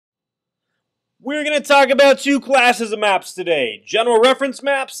We're going to talk about two classes of maps today, general reference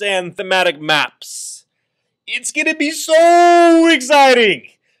maps and thematic maps. It's going to be so exciting!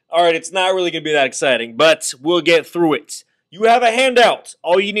 Alright, it's not really going to be that exciting, but we'll get through it. You have a handout.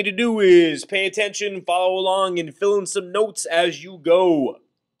 All you need to do is pay attention, follow along, and fill in some notes as you go.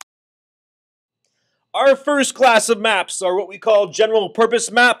 Our first class of maps are what we call general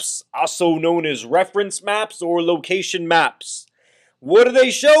purpose maps, also known as reference maps or location maps. What do they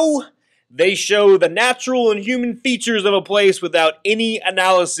show? They show the natural and human features of a place without any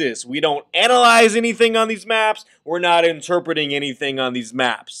analysis. We don't analyze anything on these maps. We're not interpreting anything on these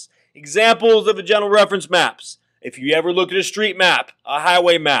maps. Examples of a general reference maps. If you ever look at a street map, a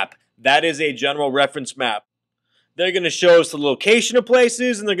highway map, that is a general reference map. They're going to show us the location of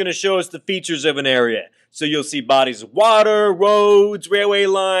places, and they're going to show us the features of an area. So you'll see bodies of water, roads, railway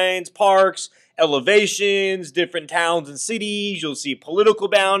lines, parks, elevations, different towns and cities. You'll see political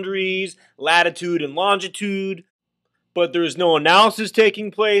boundaries, latitude and longitude. But there is no analysis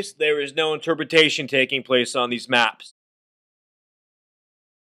taking place. There is no interpretation taking place on these maps.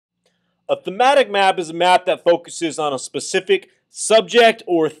 A thematic map is a map that focuses on a specific subject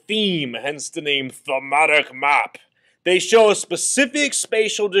or theme, hence the name thematic map. They show a specific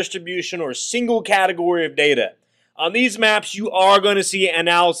spatial distribution or single category of data. On these maps, you are going to see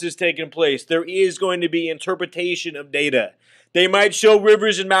analysis taking place. There is going to be interpretation of data. They might show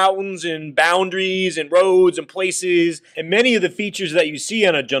rivers and mountains and boundaries and roads and places and many of the features that you see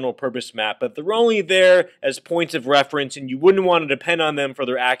on a general purpose map, but they're only there as points of reference and you wouldn't want to depend on them for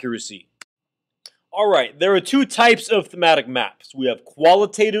their accuracy. Alright, there are two types of thematic maps. We have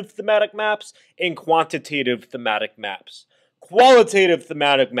qualitative thematic maps and quantitative thematic maps. Qualitative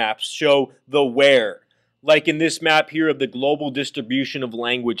thematic maps show the where, like in this map here of the global distribution of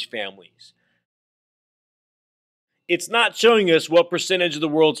language families. It's not showing us what percentage of the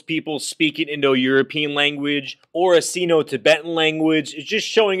world's people speak an Indo-European language or a Sino-Tibetan language. It's just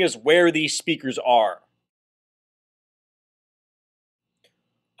showing us where these speakers are.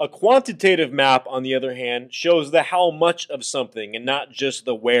 A quantitative map, on the other hand, shows the how much of something and not just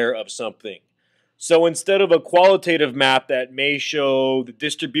the where of something. So instead of a qualitative map that may show the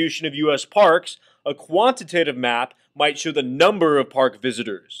distribution of U.S. parks, a quantitative map might show the number of park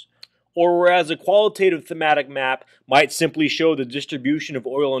visitors. Or whereas a qualitative thematic map might simply show the distribution of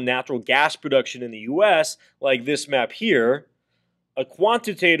oil and natural gas production in the U.S., like this map here, a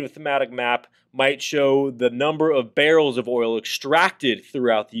quantitative thematic map might show the number of barrels of oil extracted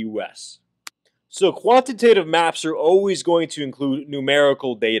throughout the U.S. So quantitative maps are always going to include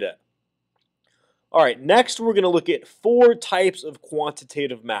numerical data. Alright, next we're going to look at four types of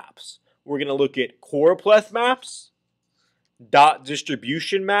quantitative maps. We're going to look at choropleth maps, dot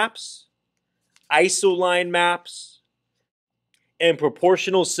distribution maps, isoline maps, and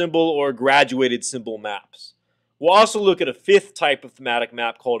proportional symbol or graduated symbol maps. We'll also look at a fifth type of thematic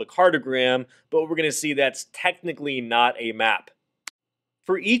map called a cartogram, but we're going to see that's technically not a map.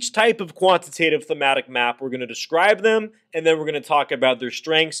 For each type of quantitative thematic map, we're going to describe them, and then we're going to talk about their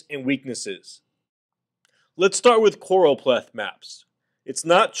strengths and weaknesses. Let's start with choropleth maps. It's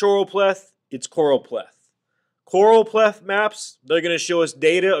not choropleth, it's choropleth. Choropleth maps, they're going to show us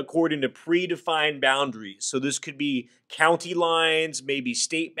data according to predefined boundaries. So this could be county lines, maybe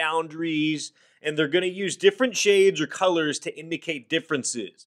state boundaries, and they're going to use different shades or colors to indicate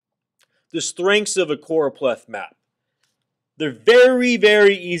differences. The strengths of a choropleth map. They're very,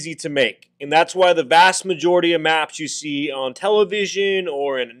 very easy to make, and that's why the vast majority of maps you see on television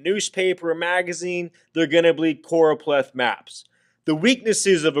or in a newspaper or magazine, they're going to be choropleth maps. The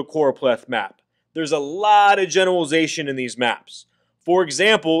weaknesses of a choropleth map. There's a lot of generalization in these maps. For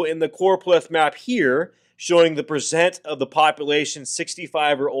example, in the choropleth map here, showing the percent of the population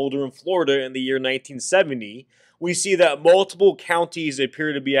 65 or older in Florida in the year 1970, we see that multiple counties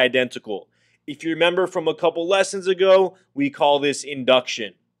appear to be identical. If you remember from a couple lessons ago, we call this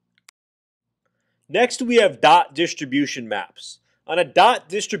induction. Next, we have dot distribution maps. On a dot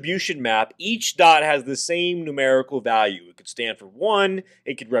distribution map, each dot has the same numerical value. It could stand for 1,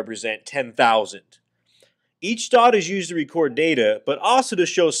 it could represent 10,000. Each dot is used to record data, but also to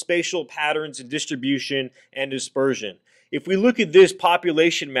show spatial patterns in distribution and dispersion. If we look at this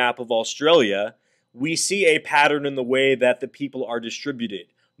population map of Australia, we see a pattern in the way that the people are distributed.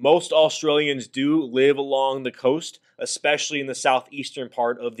 Most Australians do live along the coast, especially in the southeastern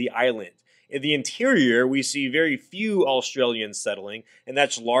part of the island. In the interior, we see very few Australians settling, and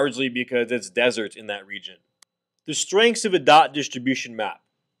that's largely because it's desert in that region. The strengths of a dot distribution map.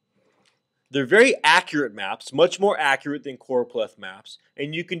 They're very accurate maps, much more accurate than choropleth maps,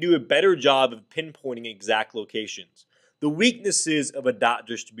 and you can do a better job of pinpointing exact locations. The weaknesses of a dot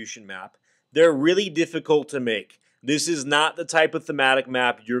distribution map, They're really difficult to make. This is not the type of thematic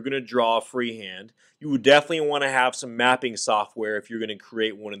map you're going to draw freehand. You would definitely want to have some mapping software if you're going to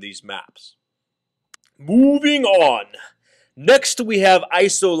create one of these maps. Moving on. Next we have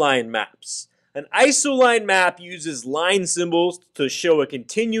isoline maps. An isoline map uses line symbols to show a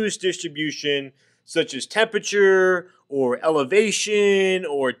continuous distribution such as temperature or elevation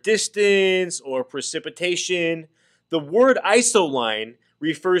or distance or precipitation. The word isoline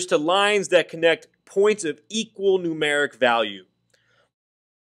refers to lines that connect points of equal numeric value.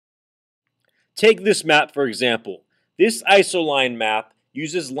 Take this map for example. This isoline map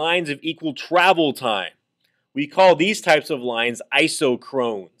uses lines of equal travel time. We call these types of lines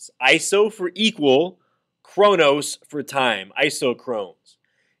isochrones. Iso for equal, chronos for time, isochrones.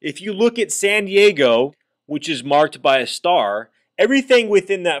 If you look at San Diego, which is marked by a star, everything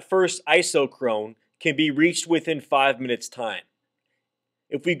within that first isochrone can be reached within 5 minutes time.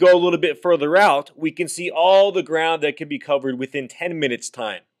 If we go a little bit further out, we can see all the ground that can be covered within 10 minutes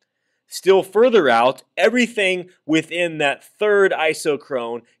time. Still further out, everything within that third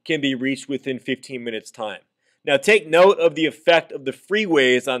isochrone can be reached within 15 minutes time. Now take note of the effect of the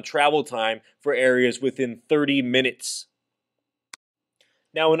freeways on travel time for areas within 30 minutes.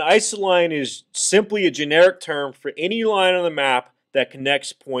 Now an isoline is simply a generic term for any line on the map that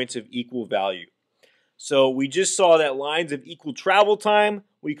connects points of equal value. So we just saw that lines of equal travel time,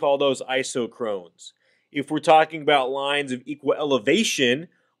 we call those isochrones. If we're talking about lines of equal elevation,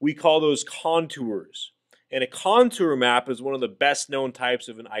 we call those contours. And a contour map is one of the best known types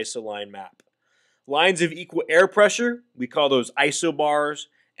of an isoline map. Lines of equal air pressure, we call those isobars,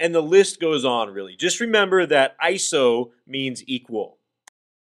 and the list goes on really. Just remember that iso means equal.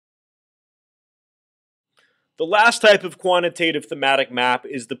 The last type of quantitative thematic map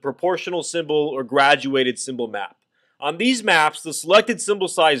is the proportional symbol or graduated symbol map. On these maps, the selected symbol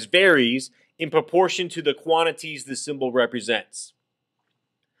size varies in proportion to the quantities the symbol represents.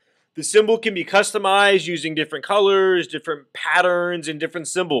 The symbol can be customized using different colors, different patterns, and different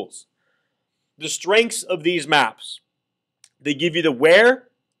symbols. The strengths of these maps: they give you the where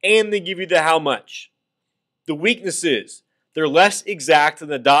and they give you the how much. The weaknesses: they're less exact than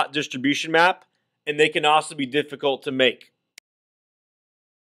the dot distribution map, and they can also be difficult to make.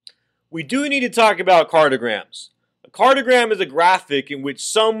 We do need to talk about cartograms. A cartogram is a graphic in which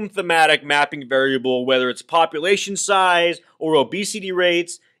some thematic mapping variable, whether it's population size or obesity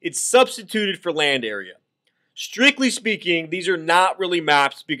rates, it's substituted for land area. Strictly speaking, these are not really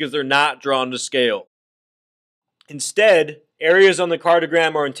maps because they're not drawn to scale. Instead, areas on the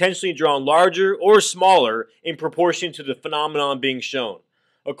cartogram are intentionally drawn larger or smaller in proportion to the phenomenon being shown.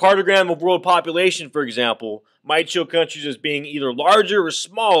 A cartogram of world population, for example, might show countries as being either larger or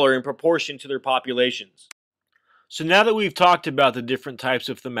smaller in proportion to their populations. So now that we've talked about the different types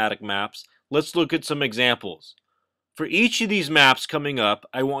of thematic maps, let's look at some examples. For each of these maps coming up,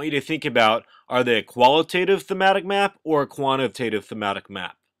 I want you to think about, are they a qualitative thematic map or a quantitative thematic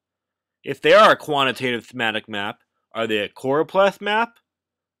map? If they are a quantitative thematic map, are they a choropleth map,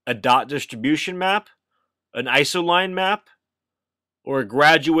 a dot distribution map, an isoline map, or a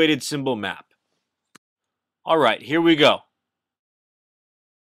graduated symbol map? Alright, here we go.